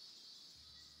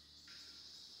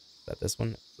 Is that this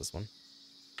one? This one.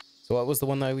 So what was the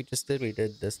one that we just did? We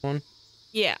did this one?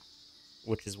 Yeah.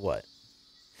 Which is what?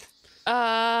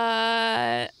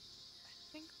 I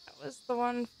think that was the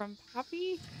one from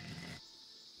Poppy.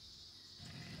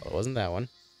 Well, it wasn't that one.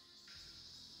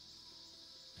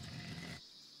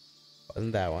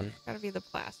 Wasn't that one. Gotta be the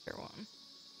plaster one.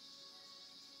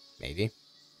 Maybe.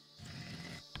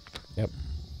 Yep.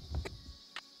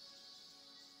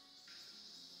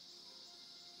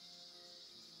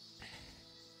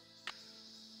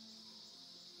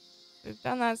 We've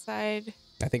done that side.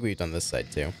 I think we've done this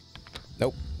side too.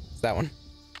 Nope. It's that one.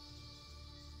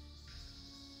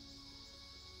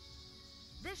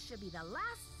 This should be the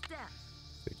last step.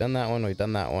 So we've done that one. We've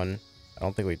done that one. I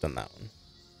don't think we've done that one.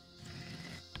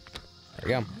 There we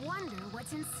go. I wonder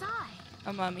what's inside.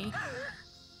 A mummy.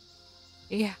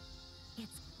 Yeah.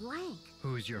 It's blank.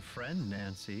 Who's your friend,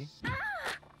 Nancy?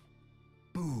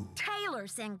 Boo. Taylor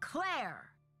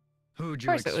Sinclair. Who'd you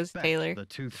Of course expect? it was Taylor. The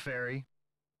Tooth Fairy?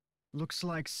 Looks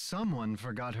like someone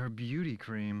forgot her beauty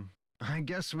cream. I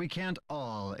guess we can't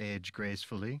all age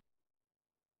gracefully.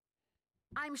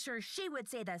 I'm sure she would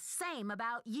say the same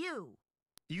about you.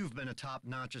 You've been a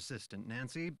top-notch assistant,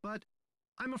 Nancy, but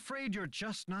I'm afraid you're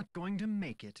just not going to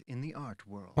make it in the art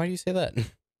world. Why do you say that?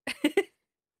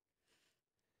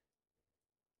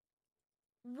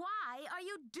 Why are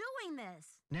you doing this?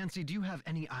 Nancy, do you have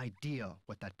any idea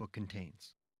what that book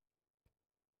contains?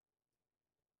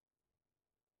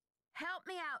 Help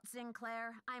me out,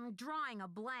 Sinclair. I'm drawing a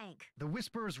blank. The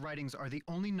Whisperer's writings are the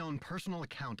only known personal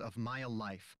account of Maya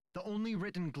life, the only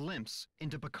written glimpse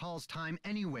into Bakal's time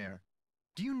anywhere.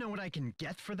 Do you know what I can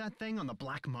get for that thing on the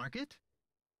black market?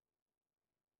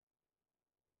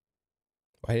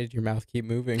 Why did your mouth keep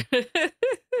moving? But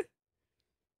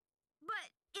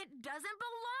it doesn't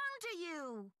belong to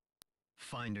you.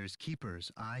 Finders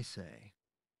keepers, I say.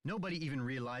 Nobody even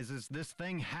realizes this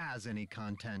thing has any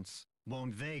contents.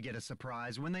 Won't they get a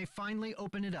surprise when they finally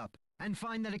open it up and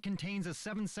find that it contains a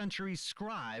 7th century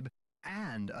scribe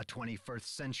and a 21st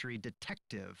century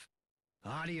detective?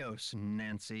 Adios,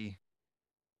 Nancy.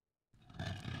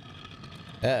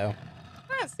 Uh-oh.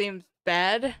 That seems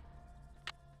bad.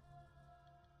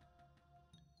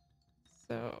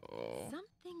 So.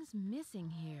 Something's missing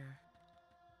here.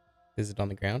 Is it on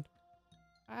the ground?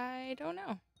 I don't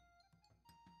know.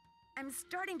 I'm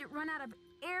starting to run out of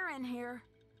air in here.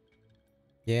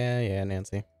 Yeah,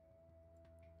 Nancy.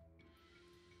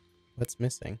 What's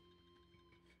missing?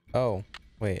 Oh,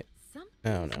 wait.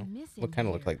 Oh, no. What kind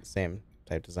of look like the same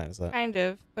type design as that? Kind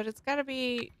of, but it's got to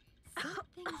be.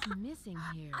 Something's missing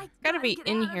here. It's got to be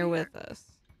in here with us.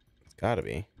 It's got to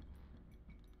be.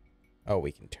 Oh,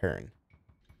 we can turn.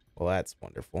 Well, that's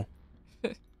wonderful.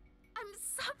 I'm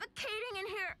suffocating in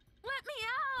here. Let me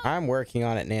out. I'm working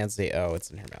on it, Nancy. Oh,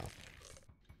 it's in her mouth.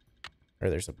 Or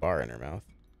there's a bar in her mouth.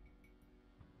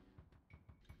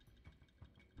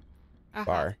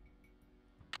 Bar.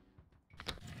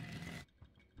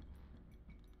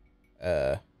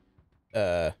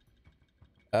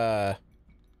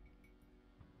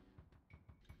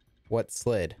 What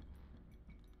slid?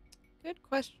 Good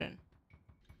question.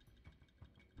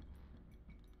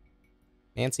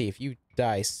 Nancy, if you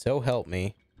die, so help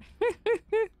me.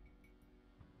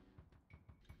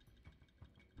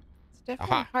 It's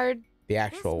definitely hard. The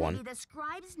actual one. The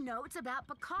scribe's notes about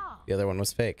Bacall. The other one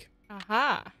was fake.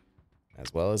 Aha.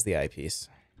 As well as the eyepiece.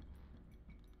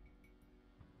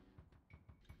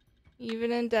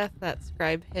 Even in death, that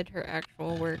scribe hid her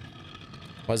actual work.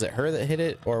 Was it her that hit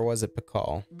it, or was it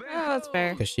Bacall? Oh, that's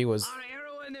fair. Because she was... Our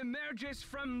heroine emerges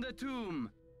from the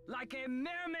tomb, like a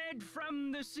mermaid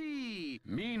from the sea.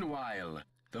 Meanwhile,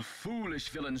 the foolish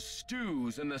villain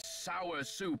stews in the sour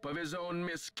soup of his own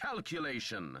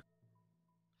miscalculation.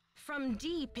 From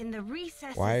deep in the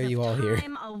recesses Why are you all of here?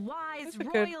 time, a wise That's a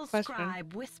good royal question.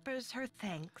 scribe whispers her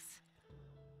thanks.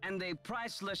 And a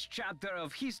priceless chapter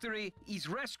of history is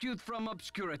rescued from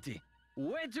obscurity.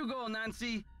 Way to go,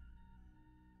 Nancy.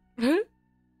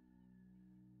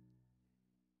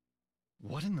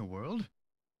 What in the world?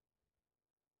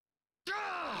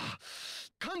 Ah!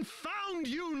 Confound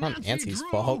you, Not Nancy Nancy's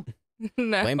Drew! fault.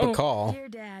 No. Blame Bacall. Dear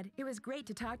Dad, it was great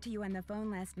to talk to you on the phone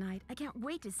last night. I can't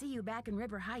wait to see you back in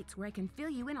River Heights where I can fill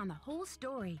you in on the whole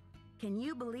story. Can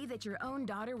you believe that your own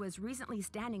daughter was recently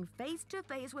standing face to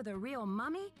face with a real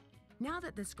mummy? Now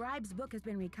that the scribe's book has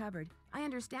been recovered, I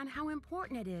understand how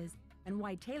important it is and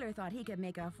why Taylor thought he could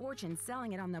make a fortune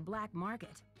selling it on the black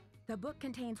market. The book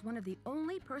contains one of the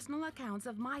only personal accounts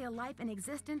of Maya life in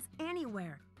existence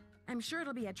anywhere. I'm sure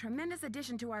it'll be a tremendous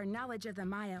addition to our knowledge of the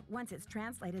Maya once it's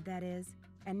translated, that is.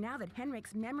 And now that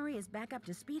Henrik's memory is back up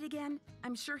to speed again,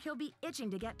 I'm sure he'll be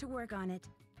itching to get to work on it.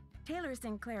 Taylor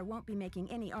Sinclair won't be making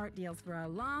any art deals for a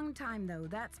long time, though,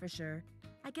 that's for sure.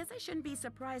 I guess I shouldn't be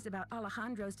surprised about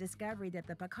Alejandro's discovery that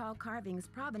the Bacall carving's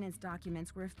provenance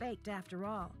documents were faked after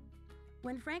all.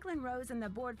 When Franklin Rose and the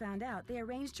board found out, they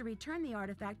arranged to return the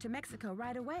artifact to Mexico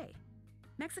right away.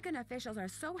 Mexican officials are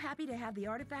so happy to have the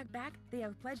artifact back, they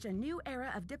have pledged a new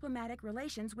era of diplomatic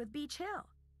relations with Beach Hill.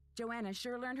 Joanna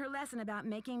sure learned her lesson about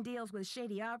making deals with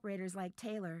shady operators like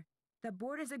Taylor. The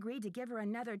board has agreed to give her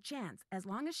another chance as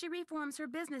long as she reforms her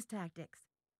business tactics.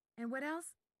 And what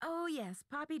else? Oh yes,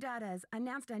 Poppy Dada's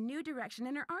announced a new direction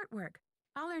in her artwork.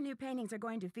 All her new paintings are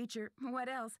going to feature, what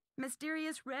else?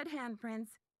 Mysterious red handprints.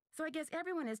 So I guess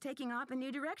everyone is taking off in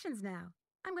new directions now.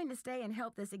 I'm going to stay and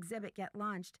help this exhibit get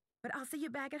launched. But I'll see you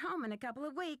back at home in a couple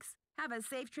of weeks. Have a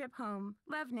safe trip home.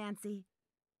 Love, Nancy.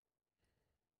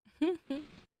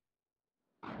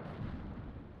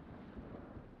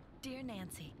 Dear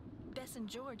Nancy, Bess and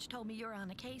George told me you're on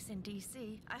a case in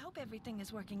D.C. I hope everything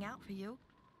is working out for you.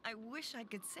 I wish I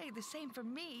could say the same for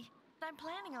me. I'm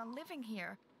planning on living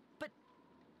here, but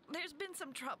there's been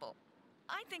some trouble.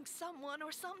 I think someone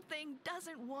or something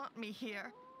doesn't want me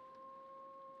here.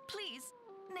 Please,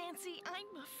 Nancy,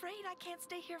 I'm afraid I can't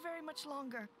stay here very much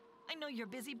longer. I know you're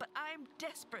busy, but I'm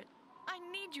desperate. I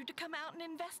need you to come out and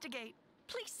investigate.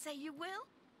 Please say you will.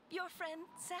 Your friend,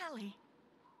 Sally.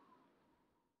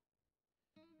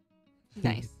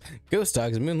 Nice. Ghost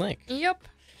Dogs, Moon Lake. Yep.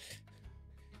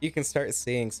 You can start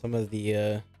seeing some of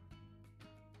the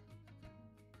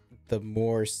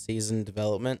more seasoned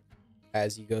development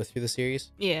as you go through the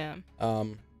series. Yeah.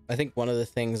 I think one of the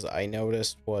things I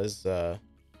noticed was the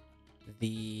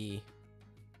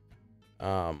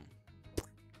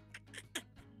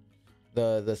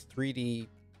 3D,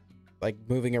 like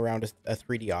moving around a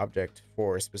 3D object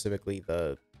for specifically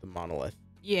the monolith.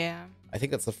 Yeah. I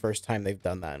think that's the first time they've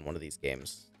done that in one of these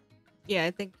games. Yeah,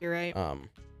 I think you're right.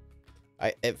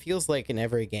 It feels like in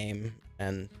every game,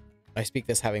 and I speak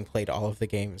this having played all of the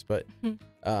games, but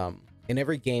in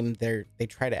every game they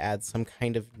try to add some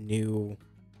kind of new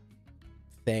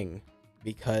thing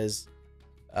because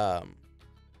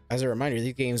as a reminder,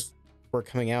 these games were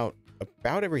coming out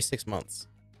about every 6 months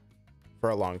for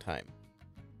a long time.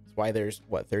 That's why there's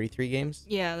 33 games?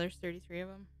 Yeah, there's 33 of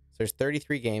them. So there's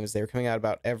 33 games. They were coming out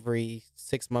about every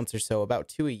 6 months or so, about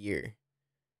 2 a year.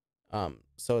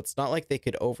 So it's not like they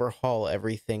could overhaul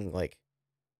everything, like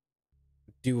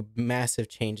do massive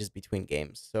changes between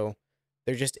games. So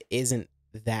there just isn't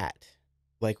that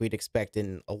like we'd expect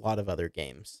in a lot of other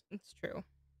games. It's true.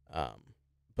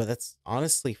 But that's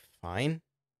honestly fine.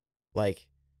 Like,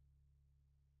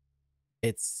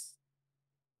 it's,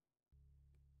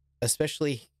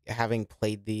 especially having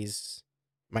played these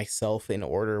myself in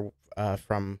order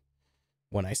from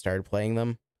when I started playing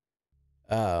them.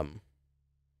 I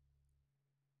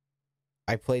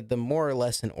played them more or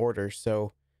less in order,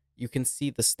 so you can see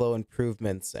the slow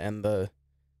improvements and the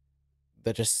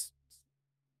just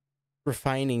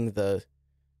refining the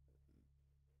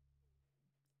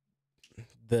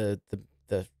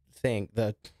thing,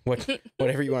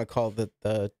 whatever you want to call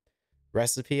the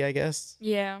recipe, I guess.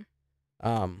 Yeah.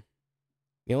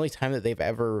 The only time that they've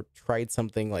ever tried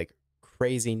something like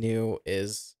crazy new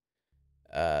is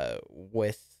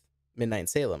with Midnight in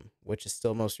Salem, which is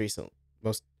still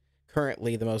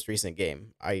currently the most recent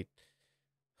game. I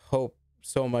hope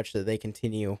so much that they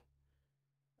continue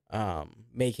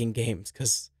making games,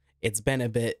 because it's been a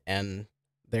bit and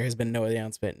there has been no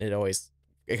announcement, and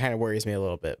it kind of worries me a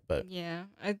little bit. But yeah,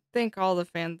 I think all the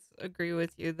fans agree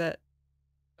with you that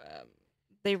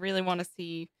they really want to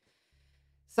see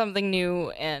something new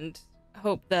and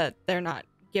hope that they're not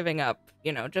giving up,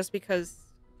 just because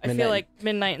I feel like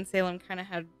Midnight in Salem kind of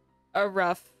had a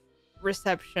rough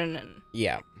reception and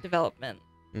development.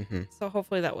 Mm-hmm. So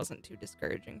hopefully that wasn't too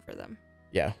discouraging for them.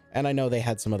 Yeah, and I know they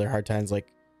had some other hard times,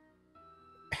 like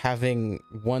having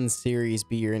one series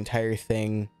be your entire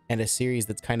thing and a series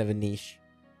that's kind of a niche.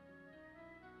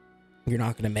 You're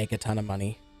not going to make a ton of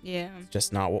money. Yeah. It's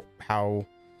just not how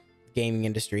the gaming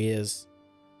industry is.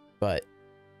 But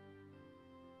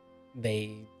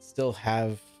they still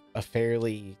have a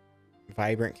fairly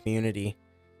vibrant community.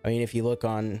 I mean, if you look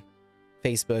on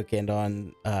Facebook and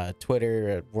on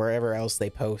Twitter, or wherever else they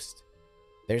post,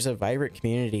 there's a vibrant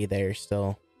community there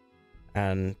still.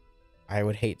 And I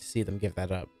would hate to see them give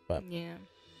that up. But yeah,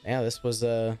 this was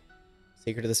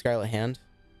Secret of the Scarlet Hand.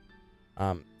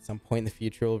 At some point in the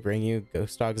future, we'll bring you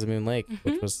Ghost Dogs of Moon Lake,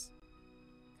 which was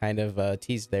kind of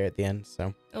teased there at the end.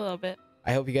 So a little bit.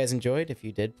 I hope you guys enjoyed. If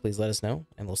you did, please let us know,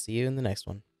 and we'll see you in the next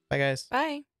one. Bye, guys.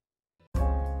 Bye.